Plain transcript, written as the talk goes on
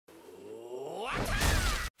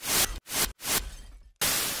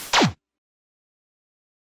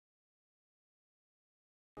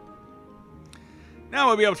Now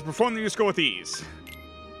we'll be able to perform the musical with ease.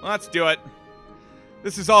 Let's do it.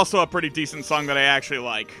 This is also a pretty decent song that I actually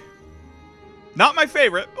like. Not my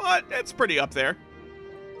favorite, but it's pretty up there.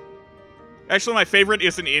 Actually, my favorite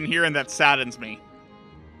isn't in here, and that saddens me.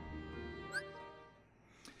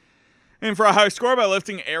 And for a high score by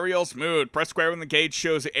lifting Ariel's mood, press square when the gauge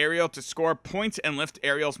shows Ariel to score points and lift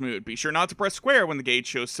Ariel's mood. Be sure not to press square when the gauge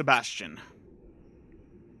shows Sebastian.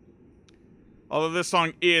 Although this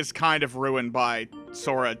song is kind of ruined by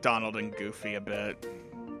Sora, Donald, and Goofy a bit.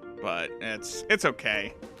 But it's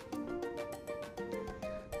okay.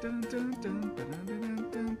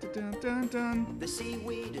 The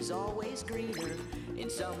seaweed is always greener in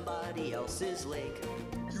somebody else's lake.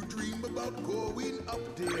 You dream about going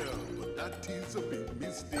up there, but that is a big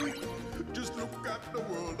mistake. Just look at the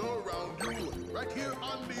world around you, right here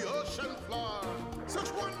on the ocean floor.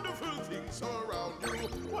 Such wonderful things around you.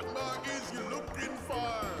 What more is you looking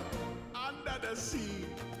for? Under the sea,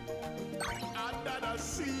 under the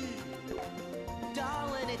sea.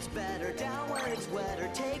 Darling, it's better down where it's wetter.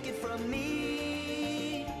 Take it from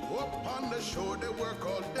me. Up on the shore they work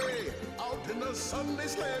all day, out in the sun they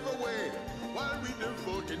slave away, while we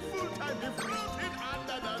devoted full time to floating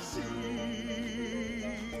under the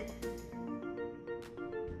sea.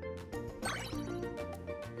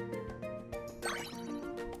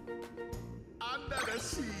 Under the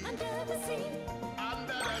sea, Under the sea,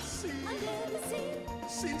 under the sea. under the sea.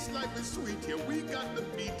 Since life is sweet here, we got to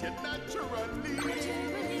beat it naturally.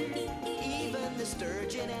 Naturally, Even the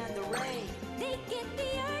sturgeon and the ray. they get the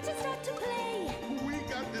urge and start to play. We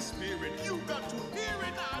got the spirit, you got to hear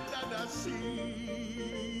it under the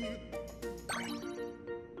sea.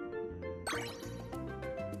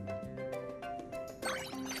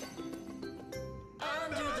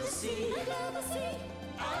 Under the sea, Under the sea,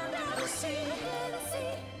 under the sea. under the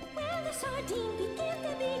sea. Where the sardine begins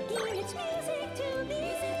to begin, it's music to me.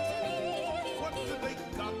 What do they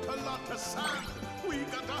got? A lot of sand. We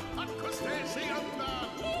got a hot crustacean man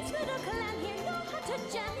Each little clam here know how to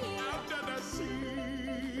jam here. under the sea.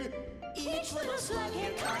 Each little slug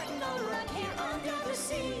here cutting a rug here under the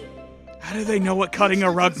sea. How do they know what cutting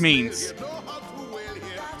a rug means? You know how to whale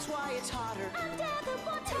here. That's why it's hotter Under the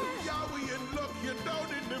water, Yeah, we in luck here, down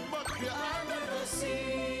in the muck here. under the sea.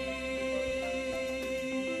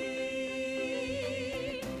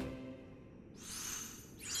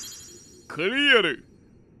 Clear.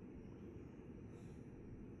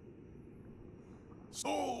 So,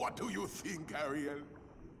 what do you think, Ariel?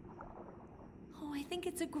 Oh, I think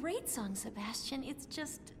it's a great song, Sebastian. It's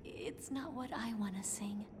just, it's not what I want to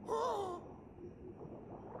sing.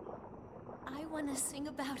 I want to sing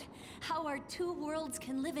about how our two worlds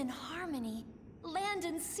can live in harmony, land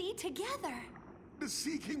and sea together. The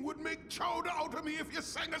Sea King would make chowder out of me if you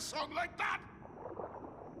sang a song like that.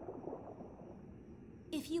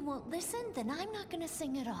 If you won't listen, then I'm not going to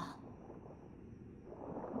sing at all.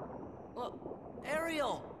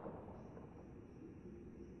 Ariel!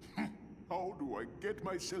 How do I get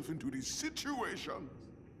myself into these situations?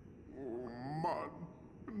 Oh, man.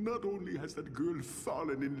 Not only has that girl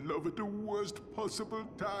fallen in love at the worst possible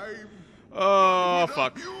time. Oh, with a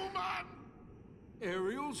fuck. human!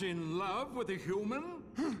 Ariel's in love with a human?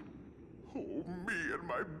 Oh, me and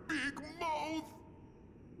my big mouth.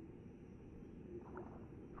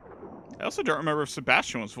 I also don't remember if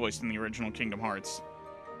Sebastian was voiced in the original Kingdom Hearts.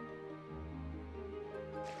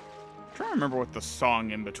 I'm trying to remember what the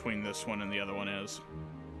song in between this one and the other one is.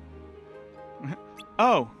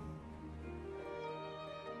 Oh.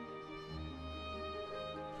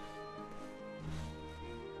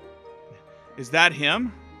 Is that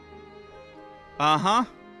him? Uh-huh.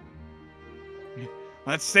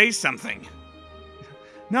 Let's say something.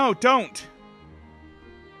 No, don't.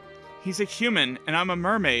 He's a human, and I'm a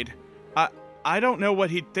mermaid. I don't know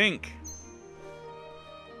what he'd think.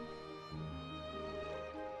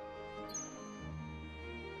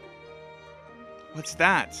 What's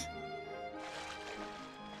that?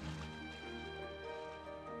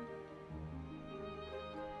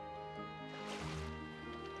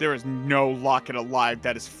 There is no locket alive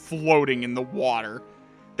that is floating in the water.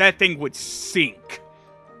 That thing would sink.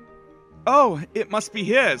 Oh, it must be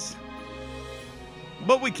his.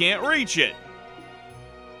 But we can't reach it.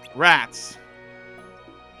 Rats.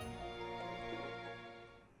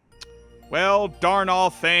 Well, darn all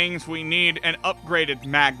things, we need an upgraded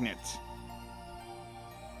magnet.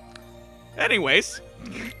 Anyways,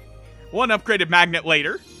 one upgraded magnet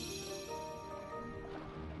later.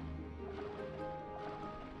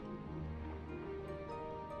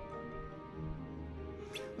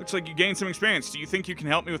 Looks like you gained some experience. Do you think you can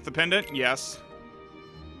help me with the pendant? Yes.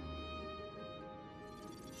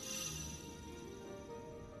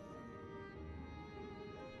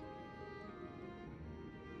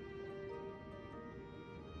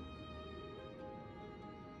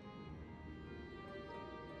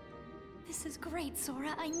 This is great,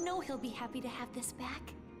 Sora. I know he'll be happy to have this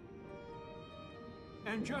back.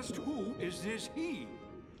 And just who is this he?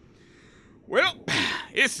 Well,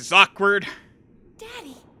 this is awkward.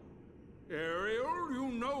 Daddy, Ariel, you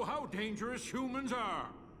know how dangerous humans are.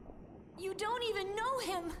 you don't even know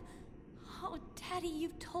him. Oh, Daddy,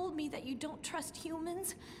 you've told me that you don't trust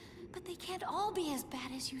humans, but they can't all be as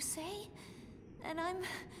bad as you say. And I'm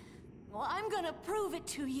gonna prove it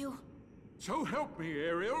to you. So help me,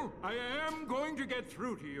 Ariel. I am going to get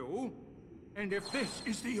through to you. And if this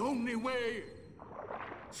is the only way,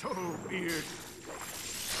 so be it.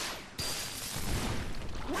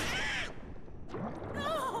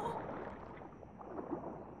 No!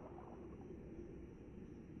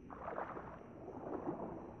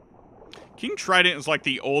 King Trident is like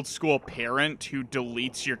the old school parent who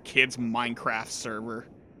deletes your kid's Minecraft server.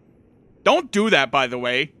 Don't do that, by the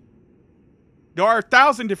way. There are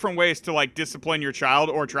 1,000 different ways to, like, discipline your child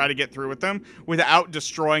or try to get through with them without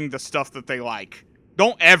destroying the stuff that they like.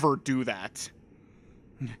 Don't ever do that.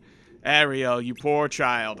 Ariel, you poor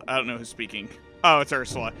child. I don't know who's speaking. Oh, it's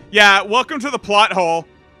Ursula. Yeah, welcome to the plot hole.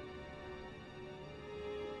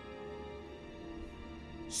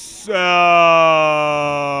 So,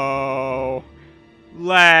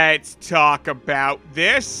 let's talk about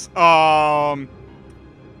this.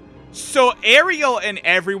 So Ariel and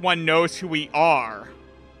everyone knows who we are.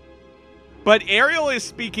 But Ariel is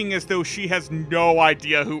speaking as though she has no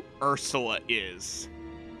idea who Ursula is.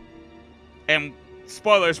 And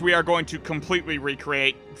spoilers, we are going to completely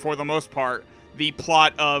recreate, for the most part, the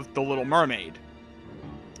plot of The Little Mermaid.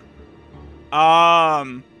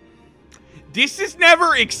 This is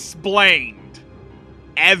never explained.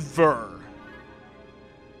 Ever.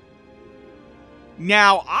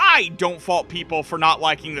 Now, I don't fault people for not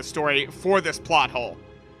liking the story for this plot hole.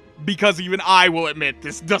 Because even I will admit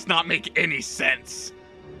this does not make any sense.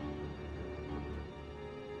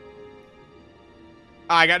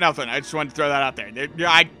 I got nothing. I just wanted to throw that out there.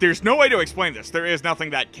 There's no way to explain this. There is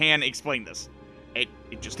nothing that can explain this. It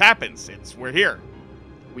just happens. We're here.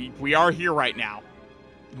 We are here right now.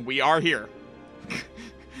 We are here.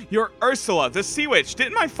 You're Ursula, the Sea Witch.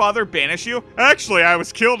 Didn't my father banish you? Actually, I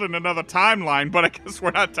was killed in another timeline, but I guess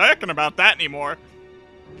we're not talking about that anymore.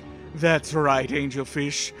 That's right,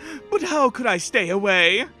 Angelfish. But how could I stay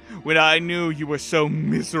away when I knew you were so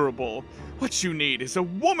miserable? What you need is a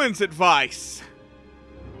woman's advice.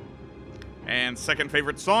 And second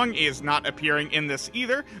favorite song is not appearing in this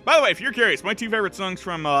either. By the way, if you're curious, my two favorite songs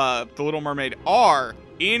from The Little Mermaid are,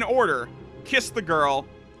 in order, Kiss the Girl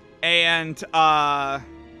and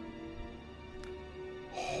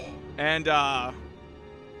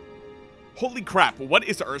holy crap, what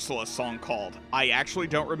is Ursula's song called? I actually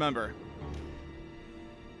don't remember.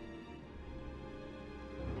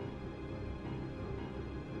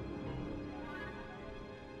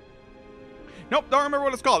 Nope, don't remember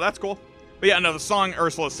what it's called. That's cool. But yeah, no, the song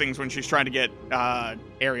Ursula sings when she's trying to get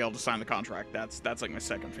Ariel to sign the contract. That's like my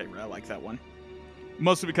second favorite. I like that one.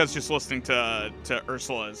 Mostly because just listening to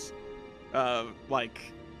Ursula's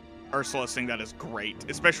Ursula sing that is great.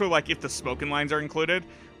 Especially like if the spoken lines are included,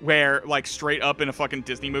 where like straight up in a fucking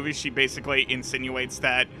Disney movie, she basically insinuates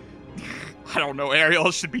that I don't know,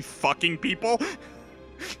 Ariel should be fucking people.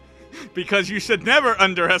 Because you should never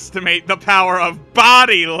underestimate the power of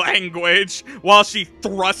body language while she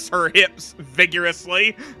thrusts her hips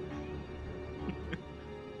vigorously.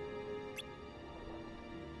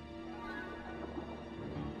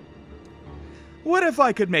 What if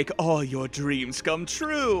I could make all your dreams come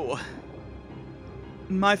true?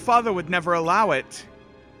 My father would never allow it.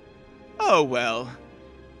 Oh well.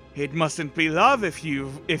 It mustn't be love if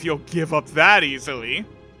you'll give up that easily.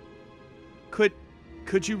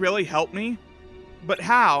 Could you really help me? But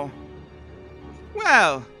how?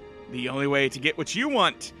 Well, the only way to get what you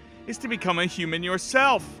want is to become a human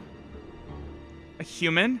yourself. A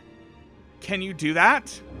human? Can you do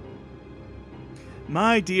that?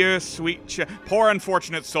 My dear sweet poor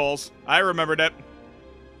unfortunate souls. I remembered it.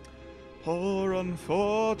 Poor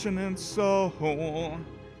unfortunate soul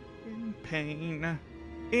in pain,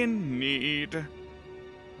 in need.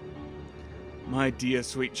 My dear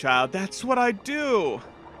sweet child, that's what I do.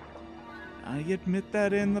 I admit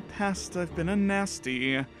that in the past I've been a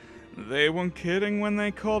nasty. They weren't kidding when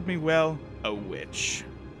they called me, well, a witch.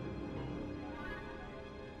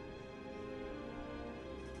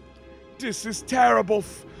 This is terrible.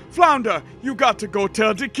 Flounder, you got to go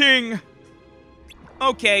tell the king.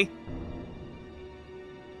 Okay.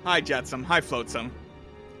 Hi, Jetsam. Hi, Floatsam.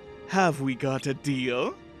 Have we got a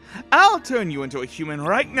deal? I'll turn you into a human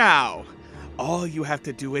right now. All you have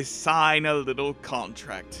to do is sign a little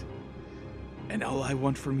contract. And all I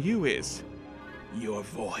want from you is your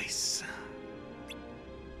voice.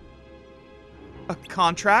 A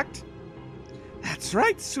contract? That's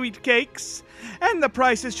right, sweet cakes. And the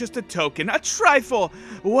price is just a token, a trifle.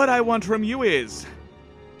 What I want from you is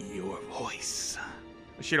your voice.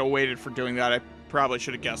 I should have waited for doing that. I probably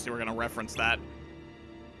should have guessed they were going to reference that.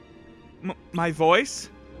 My voice?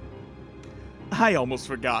 I almost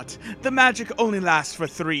forgot. The magic only lasts for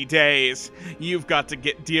 3 days. You've got to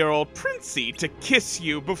get dear old Princey to kiss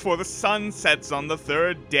you before the sun sets on the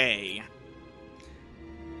 3rd day.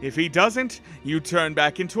 If he doesn't, you turn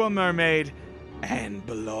back into a mermaid and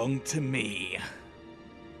belong to me.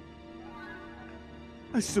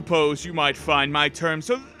 I suppose you might find my terms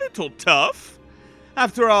a little tough.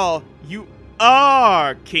 After all, you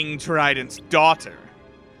are King Trident's daughter,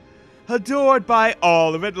 adored by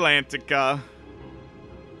all of Atlantica.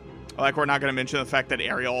 Like, we're not going to mention the fact that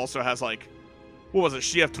Ariel also has, like, what was it?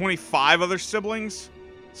 She have 25 other siblings?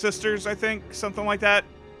 Sisters, I think? Something like that?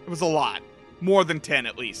 It was a lot. More than 10,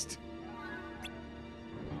 at least.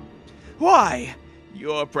 Why?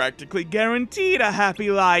 You're practically guaranteed a happy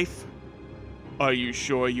life. Are you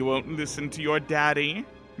sure you won't listen to your daddy?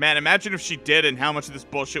 Man, imagine if she did and how much of this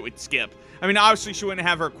bullshit we'd skip. I mean, obviously she wouldn't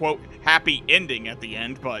have her, quote, happy ending at the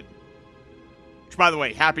end, but... Which, by the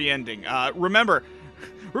way, happy ending.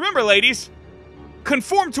 Remember, ladies,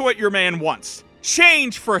 conform to what your man wants.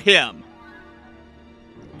 Change for him.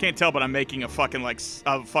 Can't tell, but I'm making a fucking, like,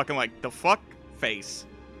 the fuck face.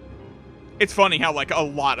 It's funny how, like, a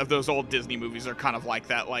lot of those old Disney movies are kind of like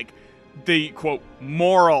that. Like, the, quote,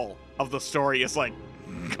 moral of the story is, like,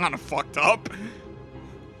 kind of fucked up.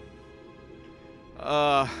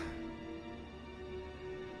 The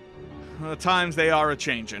times they are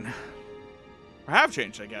a-changin'. Or have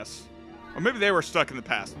changed, I guess. Or maybe they were stuck in the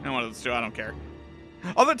past. And one of those two, I don't care.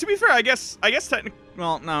 Although, to be fair, I guess technically...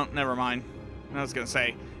 Well, no, never mind. I was gonna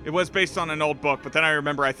say, it was based on an old book, but then I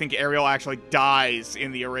remember I think Ariel actually dies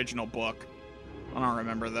in the original book. I don't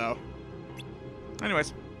remember, though.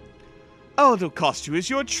 Anyways. All it'll cost you is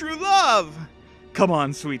your true love. Come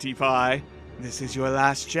on, sweetie pie. This is your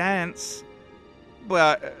last chance.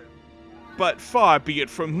 But far be it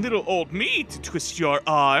from little old me to twist your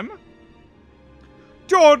arm.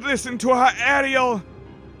 Don't listen to her, Ariel!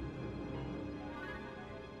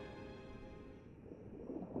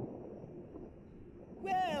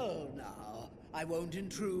 Well, now, I won't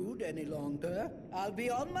intrude any longer. I'll be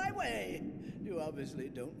on my way. You obviously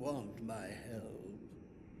don't want my help.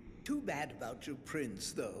 Too bad about your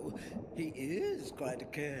prince, though. He is quite a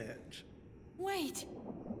catch. Wait.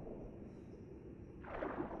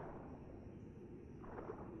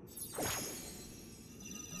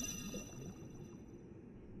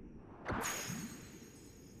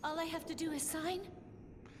 All I have to do is sign?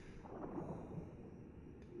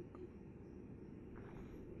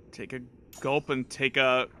 Take a gulp and take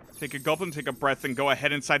a breath and go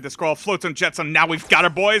ahead inside the scroll. Floats and jetsam. Now we've got her,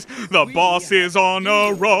 boys. The boss is on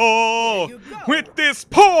a roll with this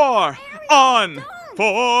poor, unfortunate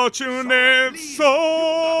soul.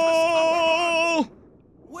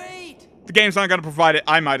 Wait! The game's not gonna provide it.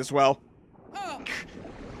 I might as well.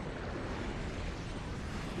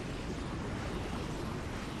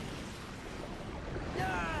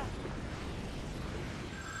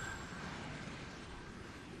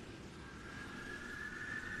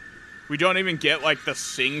 We don't even get, like, the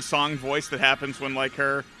sing-song voice that happens when, like,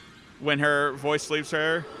 when her voice leaves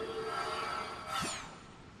her.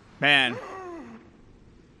 Man.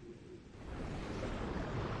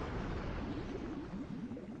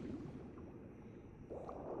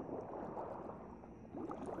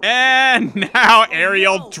 And now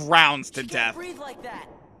Ariel drowns to death. Breathe like that.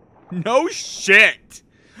 No shit.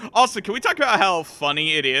 Also, can we talk about how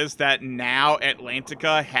funny it is that now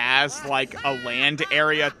Atlantica has, like, a land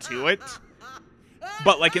area to it?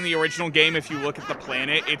 But, like, in the original game, if you look at the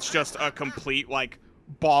planet, it's just a complete, like,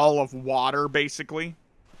 ball of water, basically.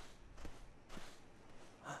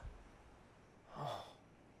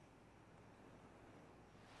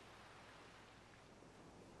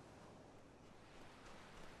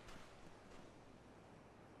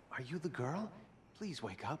 Are you the girl? Please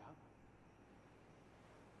wake up.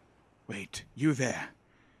 Wait, you there.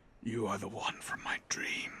 You are the one from my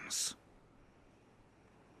dreams.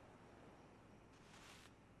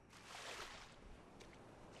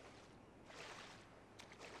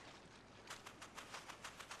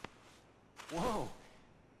 Whoa.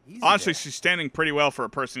 Easy Honestly, there. she's standing pretty well for a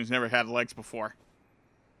person who's never had legs before.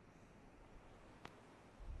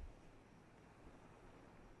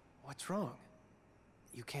 What's wrong?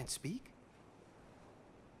 You can't speak?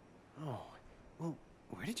 Oh, well,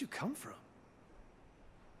 where did you come from?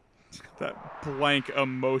 That blank,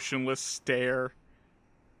 emotionless stare.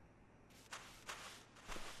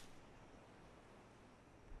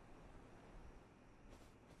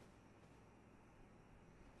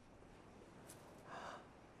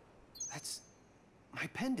 That's my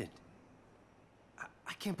pendant.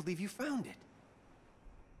 I can't believe you found it.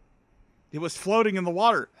 It was floating in the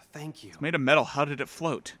water. Thank you. It's made of metal. How did it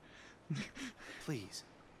float? Please,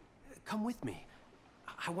 come with me.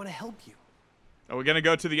 I want to help you. Are we gonna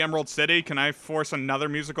go to the Emerald City? Can I force another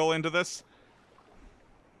musical into this?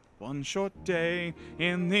 One short day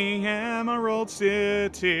in the Emerald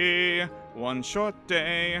City. One short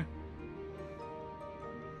day.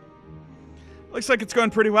 Looks like it's going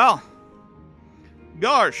pretty well.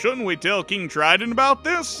 Gosh, shouldn't we tell King Triton about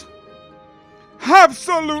this?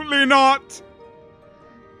 Absolutely not!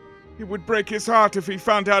 It would break his heart if he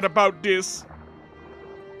found out about this.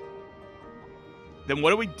 Then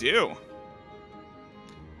what do?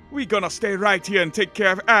 We gonna stay right here and take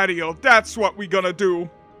care of Ariel. That's what we gonna do.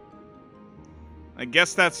 I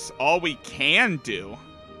guess that's all we can do.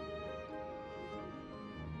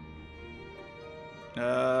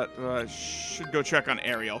 Should go check on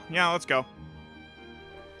Ariel. Yeah, let's go.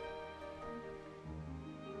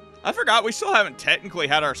 I forgot we still haven't technically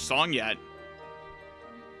had our song yet.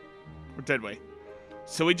 Or did we?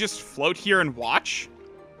 So we just float here and watch?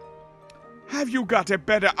 Have you got a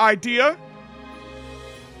better idea?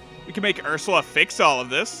 We can make Ursula fix all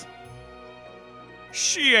of this.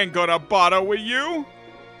 She ain't gonna bother with you.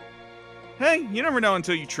 Hey, you never know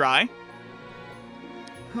until you try.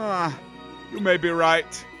 You may be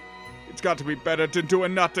right. It's got to be better than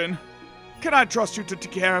doing nothing. Can I trust you to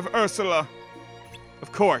take care of Ursula?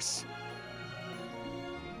 Of course.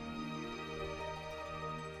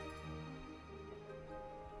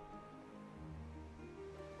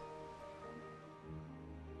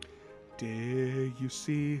 There you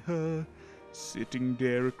see her, sitting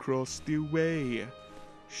there across the way.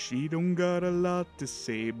 She don't got a lot to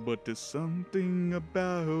say, but there's something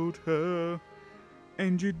about her.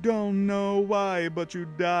 And you don't know why, but you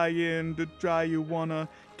dying to try. You wanna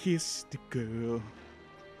kiss the girl.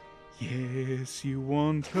 Yes, you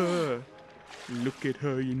want her. Look at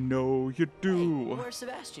her, you know you do. Hey, where's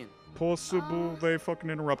Sebastian? Possible they fucking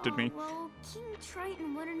interrupted me. Well, King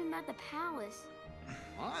Triton wanted him at the palace.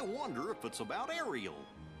 I wonder if it's about Ariel.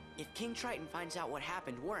 If King Triton finds out what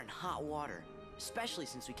happened, we're in hot water. Especially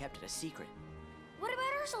since we kept it a secret. What about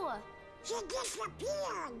Ursula? She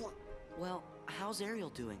disappeared. Well, how's Ariel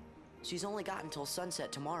doing? She's only got until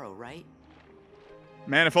sunset tomorrow, right?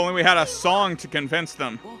 Man, if only we had a song to convince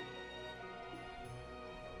them. Whoa.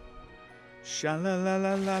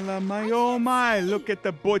 Sha-la-la-la-la-la, my oh my, look at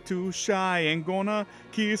the boy too shy, ain't gonna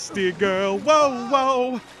kiss the girl, whoa,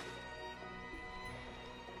 whoa.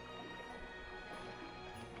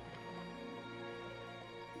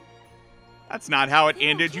 That's not how it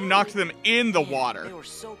ended, you knocked them in the water. They were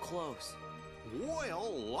so close.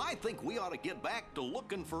 Well, I think we ought to get back to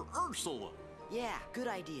looking for Ursula. Yeah, good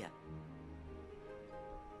idea.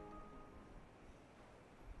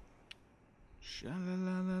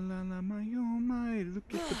 Sha-la-la-la-la-la, my oh my,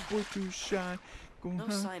 look at the boy too shy, No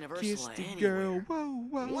gonna sign of kiss Ursula the girl, anywhere. whoa,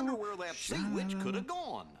 whoa. Wonder where that sea witch could have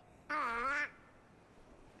gone.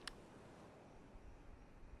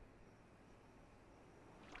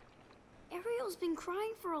 Ariel's been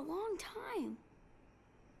crying for a long time.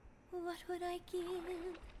 What would I give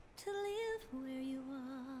to live where you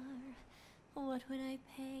are? What would I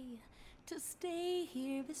pay to stay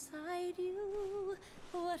here beside you?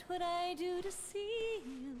 What would I do to see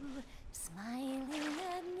you smiling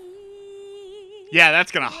at me? Yeah,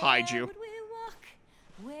 that's gonna hide you. Where would we walk?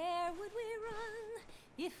 Where would we run?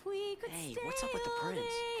 If we could Hey, stay what's up with the all prince?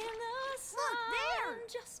 day in the sun, there!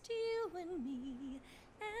 just you and me,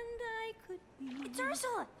 and I could be. It's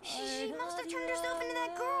Ursula! She must have turned herself into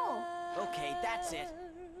that girl! Okay, that's it.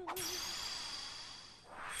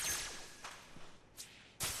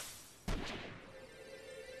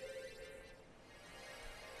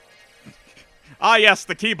 Ah yes,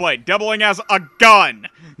 the Keyblade, doubling as a gun!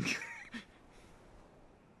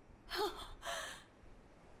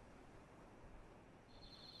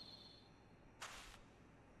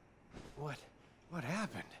 What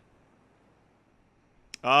happened?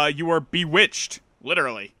 You were bewitched,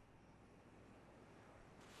 literally.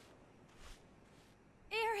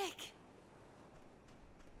 Eric!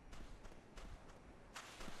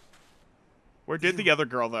 Where did the other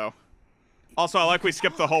girl, though? Also, I like we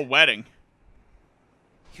skipped the whole wedding.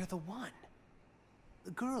 You're the one.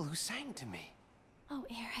 The girl who sang to me. Oh,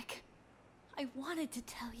 Eric. I wanted to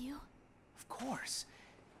tell you. Of course.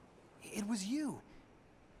 It was you.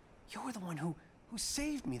 You're the one who who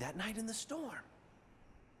saved me that night in the storm.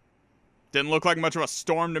 Didn't look like much of a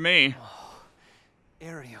storm to me.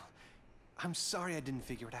 Ariel, I'm sorry I didn't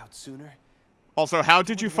figure it out sooner. Also, how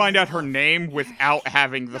did you find out her name without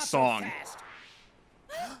having the Not so song? fast.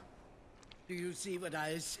 Do you see what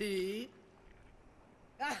I see?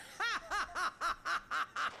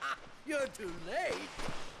 You're too late.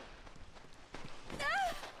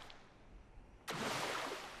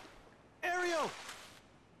 Ariel!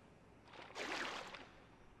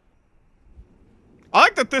 I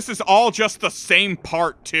like that this is all just the same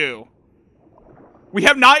part, too. We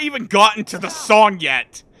have not even gotten to the song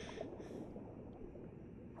yet.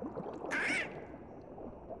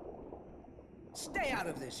 Stay out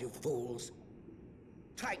of this, you fools.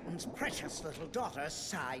 Triton's precious little daughter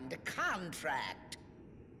signed a contract.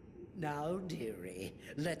 Now, dearie,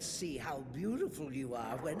 let's see how beautiful you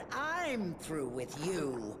are when I'm through with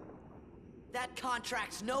you. That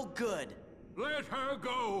contract's no good. Let her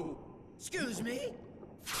go! Excuse me?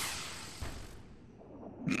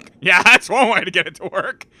 Yeah, that's one way to get it to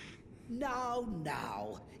work. Now.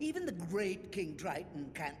 Even the great King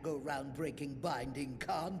Triton can't go around breaking binding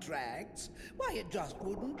contracts. Why, it just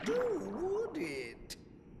wouldn't do, would it?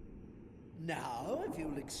 Now, if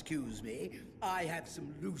you'll excuse me, I have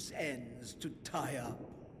some loose ends to tie up.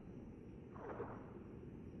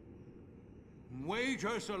 Wait,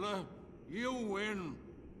 Ursula. You win.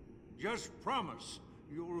 Just promise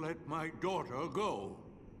you'll let my daughter go.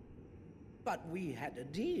 But we had a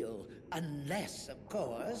deal, unless, of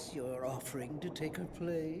course, you're offering to take her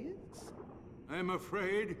place. I'm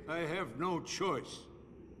afraid I have no choice.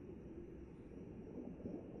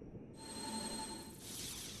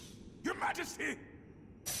 Your Majesty!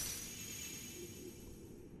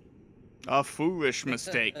 A foolish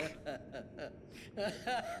mistake.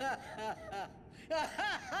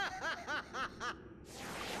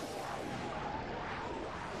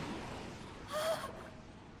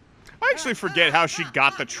 I actually forget how she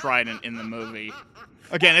got the trident in the movie.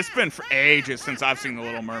 Again, it's been for ages since I've seen The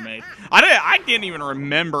Little Mermaid. I didn't even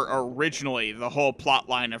remember originally the whole plot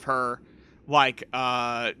line of her, like,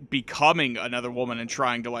 becoming another woman and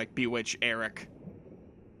trying to, like, bewitch Eric.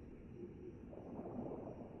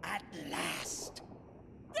 At last.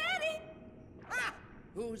 Daddy! Ha!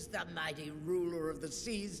 Who's the mighty ruler of the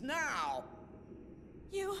seas now?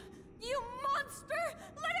 You monster!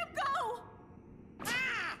 Let him go!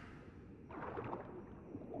 Ah!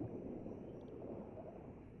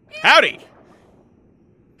 Howdy!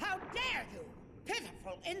 How dare you!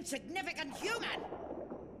 Pitiful, insignificant human!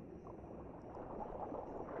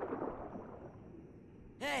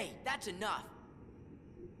 Hey, that's enough.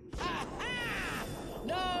 Ha-ha!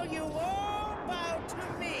 Now you all bow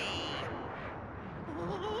to me!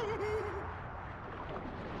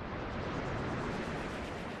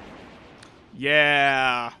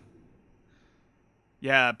 Yeah.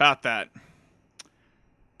 Yeah, about that.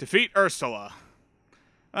 Defeat Ursula.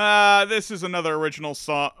 This is another original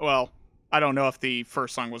song. Well, I don't know if the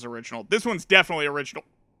first song was original. This one's definitely original.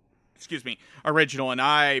 Excuse me. Original, and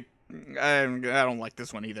I don't like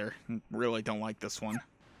this one either. Really don't like this one.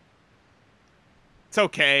 It's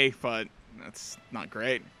okay, but it's not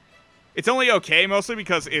great. It's only okay mostly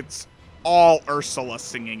because it's all Ursula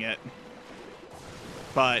singing it.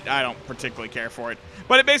 But I don't particularly care for it.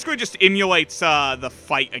 But it basically just emulates the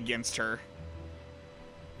fight against her.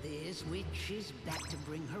 This witch is back to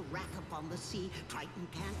bring her wrath upon the sea. Triton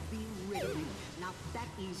can't be ridden, not that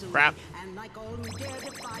easily. Crap. And like all who dare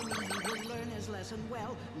defy me, he will learn his lesson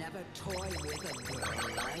well. Never toy with a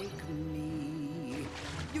girl like me.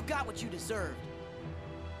 You got what you deserved.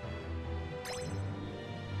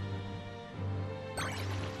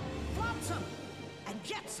 Flotsam and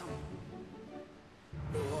jetsam.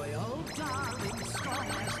 Royal darling, strong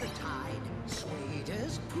as the tide, sweet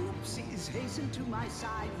as poopsies, hasten to my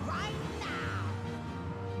side right now.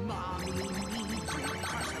 Mommy needs you,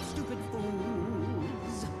 crush the stupid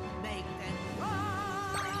fools, make them run.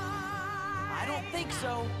 I don't think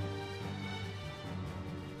so.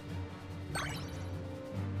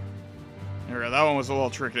 There we go. That one was a little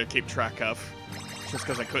tricky to keep track of, just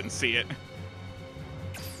because I couldn't see it.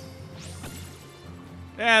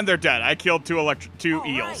 And they're dead. I killed two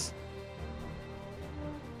eels.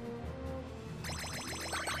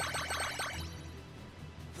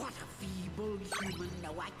 What a feeble human.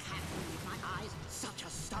 No, I can't believe my eyes. Such a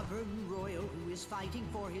stubborn royal who is fighting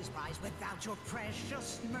for his prize. Without your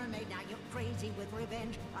precious mermaid, now you're crazy with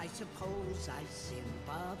revenge. I suppose I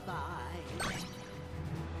sympathize.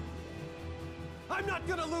 I'm not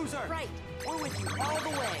gonna lose her! Right. We're with you all the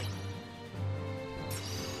way.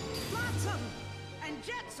 Flotsam and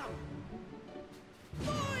jetsam.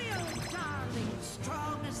 Royal darling. running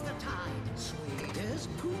strong as the tide. Sweet as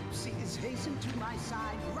poopsies, hasten to my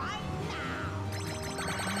side right now.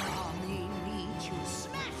 Mommy needs you.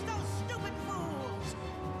 Smash those stupid fools.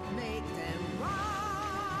 Make them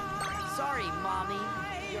run. Sorry, Mommy.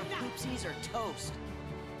 Your poopsies are toast.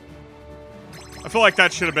 I feel like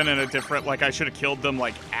that should have been in a different, like, I should have killed them,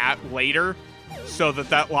 like, later, so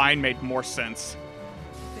that line made more sense.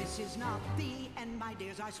 This is not the end, my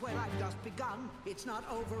dears. I swear I've just begun. It's not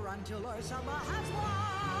over until Ursula has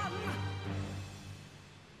won.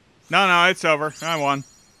 No, it's over. I won.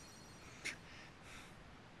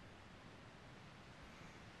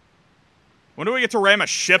 When do we get to ram a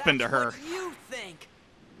ship into her? What you think?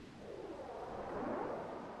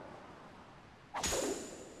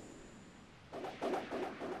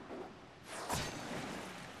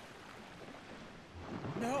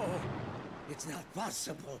 No, it's not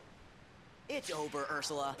possible. It's over,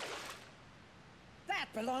 Ursula. That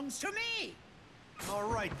belongs to me. All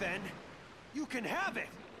right, then. You can have it.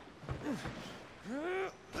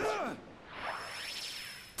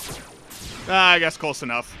 I guess close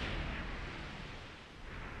enough.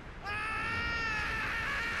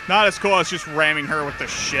 Not as cool as just ramming her with the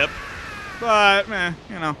ship. But,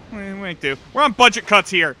 you know, we ain't do. We're on budget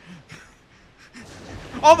cuts here.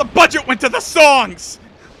 All the budget went to the songs!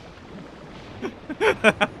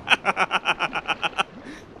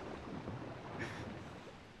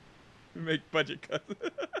 Make budget cuts.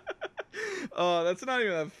 Oh, that's not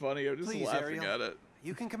even that funny. I'm just Please, laughing Ariel, at it.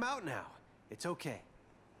 You can come out now. It's okay.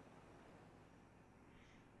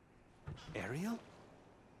 Ariel?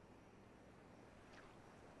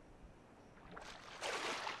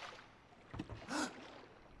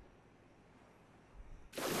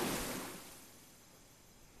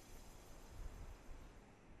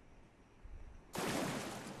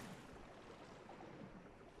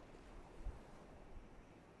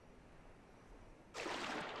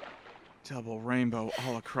 Double rainbow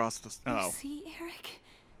all across the... Oh. You see, Eric?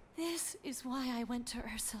 This is why I went to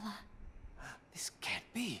Ursula. This can't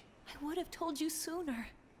be. I would have told you sooner.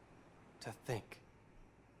 To think.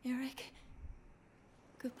 Eric,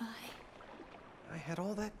 goodbye. I had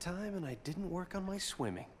all that time and I didn't work on my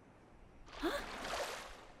swimming. Huh?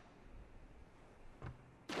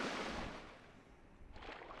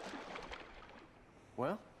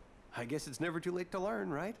 Well, I guess it's never too late to learn,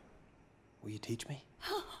 right? Will you teach me?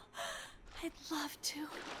 I'd love to.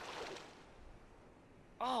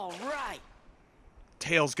 All right.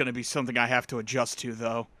 Tail's gonna be something I have to adjust to,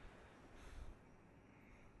 though.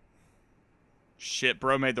 Shit,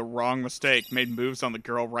 bro made the wrong mistake. Made moves on the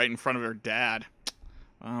girl right in front of her dad.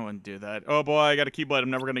 I wouldn't do that. Oh boy, I got a keyblade I'm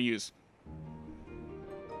never gonna use.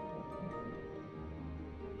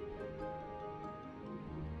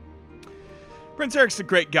 Prince Eric's a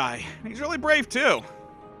great guy. He's really brave, too.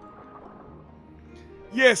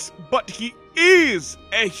 Yes, but he is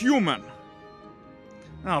a human.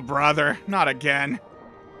 Oh, brother, not again.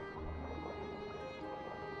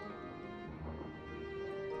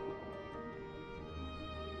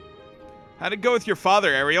 How'd it go with your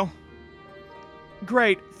father, Ariel?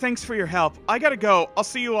 Great, thanks for your help. I gotta go. I'll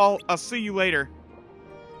see you later.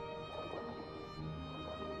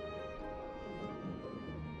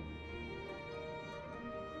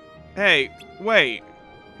 Hey, wait.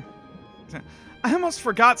 I almost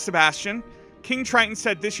forgot, Sebastian. King Triton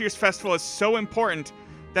said this year's festival is so important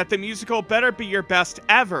that the musical better be your best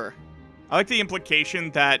ever. I like the implication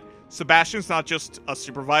that Sebastian's not just a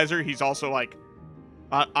supervisor, he's also like,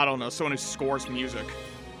 I don't know, someone who scores music.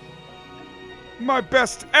 My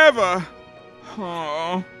best ever?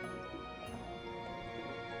 Oh.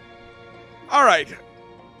 Alright.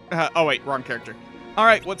 Oh wait, wrong character.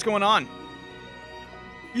 Alright, what's going on?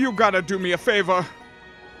 You gotta do me a favor.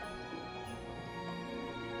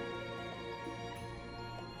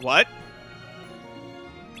 What?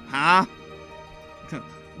 Huh?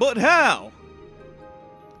 But how?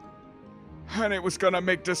 And it was gonna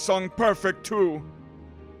make this song perfect, too.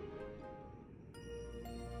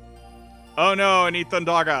 Oh no, I need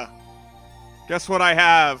Thundaga. Guess what I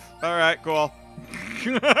have? Alright, cool.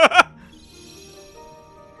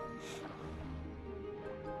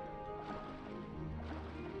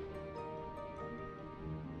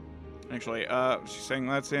 Actually, she's saying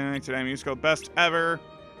let's sing today musical best ever.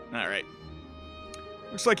 Alright.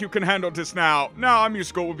 Looks like you can handle this now. Now our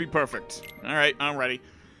musical will be perfect. Alright, I'm ready.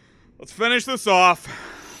 Let's finish this off.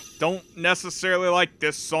 Don't necessarily like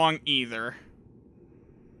this song either.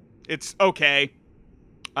 It's okay.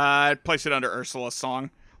 I'd place it under Ursula's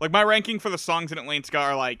song. Like, my ranking for the songs in Atlantica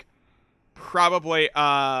are, like, probably,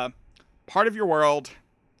 Part of Your World,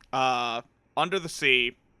 Under the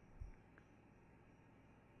Sea,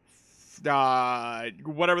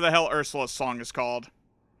 whatever the hell Ursula's song is called.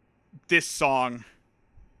 This song.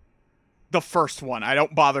 The first one. I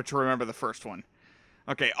don't bother to remember the first one.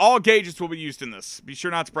 Okay, all gauges will be used in this. Be sure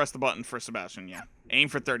not to press the button for Sebastian, yeah. Aim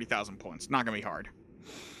for 30,000 points. Not gonna be hard.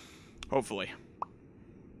 Hopefully.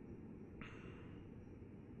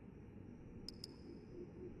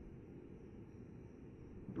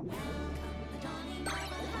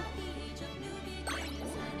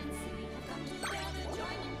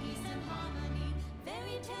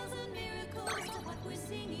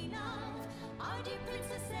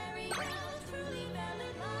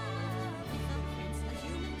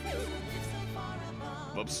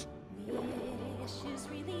 Whoops.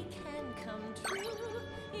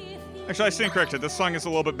 Actually, I stand corrected. This song is a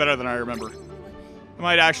little bit better than I remember. It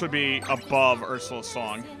might actually be above Ursula's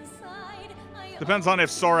song. Depends on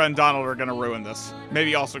if Sora and Donald are gonna ruin this.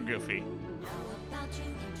 Maybe also Goofy.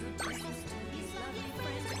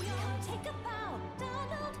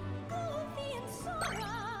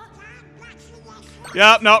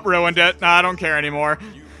 Yep, nope, ruined it. Nah, I don't care anymore.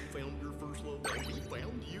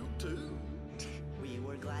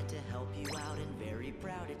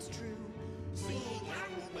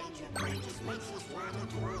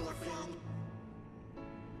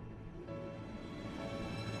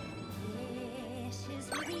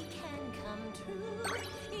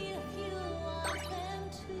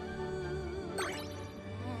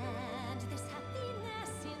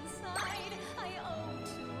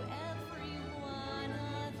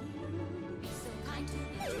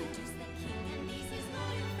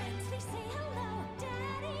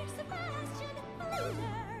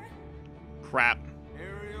 Crap.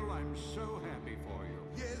 Ariel, I'm so happy for you.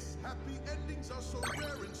 Yes, happy endings are so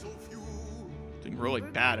rare and so few. Doing really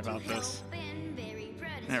bad about this.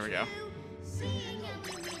 There we go.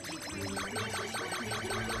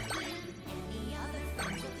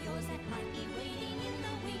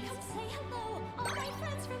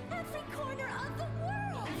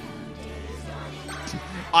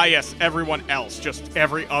 Ah, yes, everyone else. Just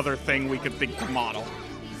every other thing we could think to model.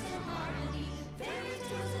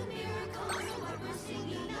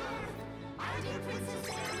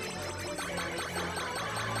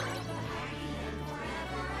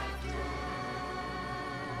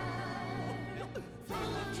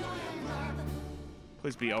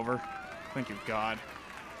 Please be over. Thank you, God.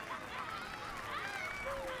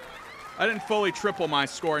 I didn't fully triple my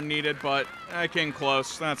score needed, but I came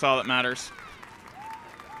close. That's all that matters.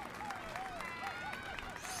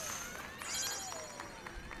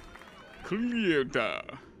 Cleared.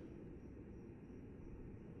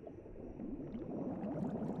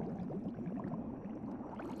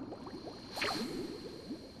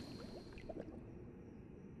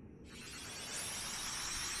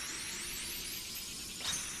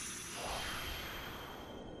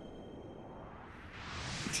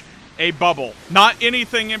 A bubble. Not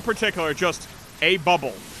anything in particular, just a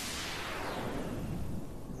bubble.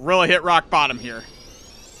 Really hit rock bottom here.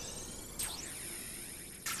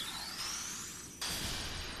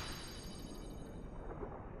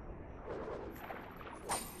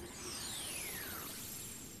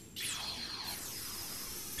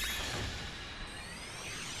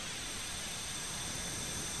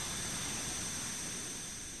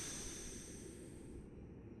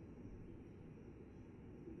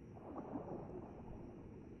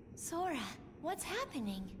 Sora, what's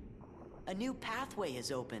happening? A new pathway has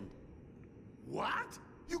opened. What?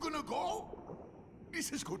 You gonna go?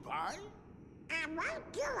 This is goodbye? I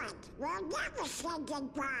won't do it. We'll never say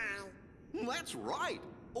goodbye. That's right.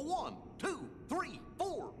 1, 2, 3,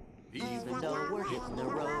 4. Even though we're hitting the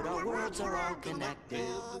road, our worlds are all connected.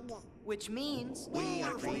 Which means we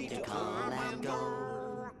are free to come and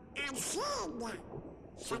go. And Sid.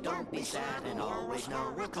 So don't be sad and always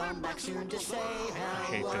know we'll come back soon to say I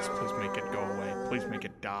hate hello. this. Please make it go away. Please make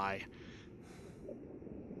it die.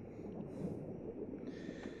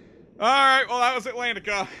 Alright, well that was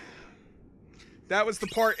Atlantica. That was the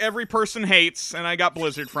part every person hates, and I got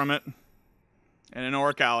Blizzard from it. And an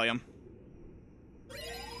Orichallium.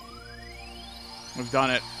 We've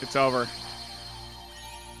done it. It's over.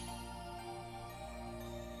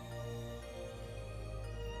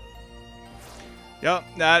 Yep,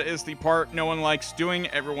 that is the part no one likes doing.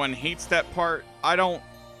 Everyone hates that part.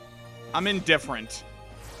 I'm indifferent.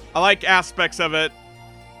 I like aspects of it,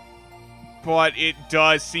 but it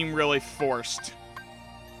does seem really forced.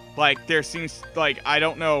 Like, there seems, like, I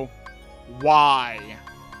don't know why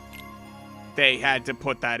they had to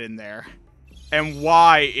put that in there. And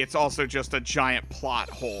why it's also just a giant plot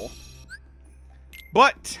hole.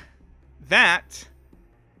 But that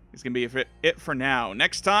is going to be it for now.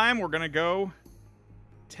 Next time, we're going to go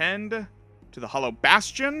tend to the Hollow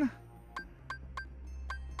Bastion.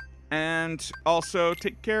 And also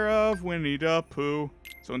take care of Winnie the Pooh.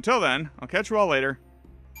 So until then, I'll catch you all later.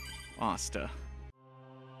 Asta.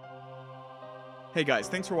 Hey guys,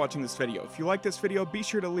 thanks for watching this video. If you like this video, be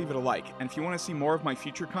sure to leave it a like. And if you want to see more of my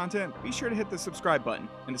future content, be sure to hit the subscribe button.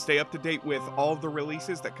 And to stay up to date with all of the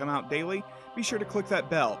releases that come out daily, be sure to click that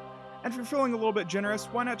bell. And if you're feeling a little bit generous,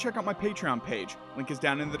 why not check out my Patreon page? Link is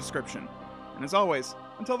down in the description. And as always,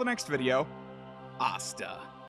 until the next video, Asta.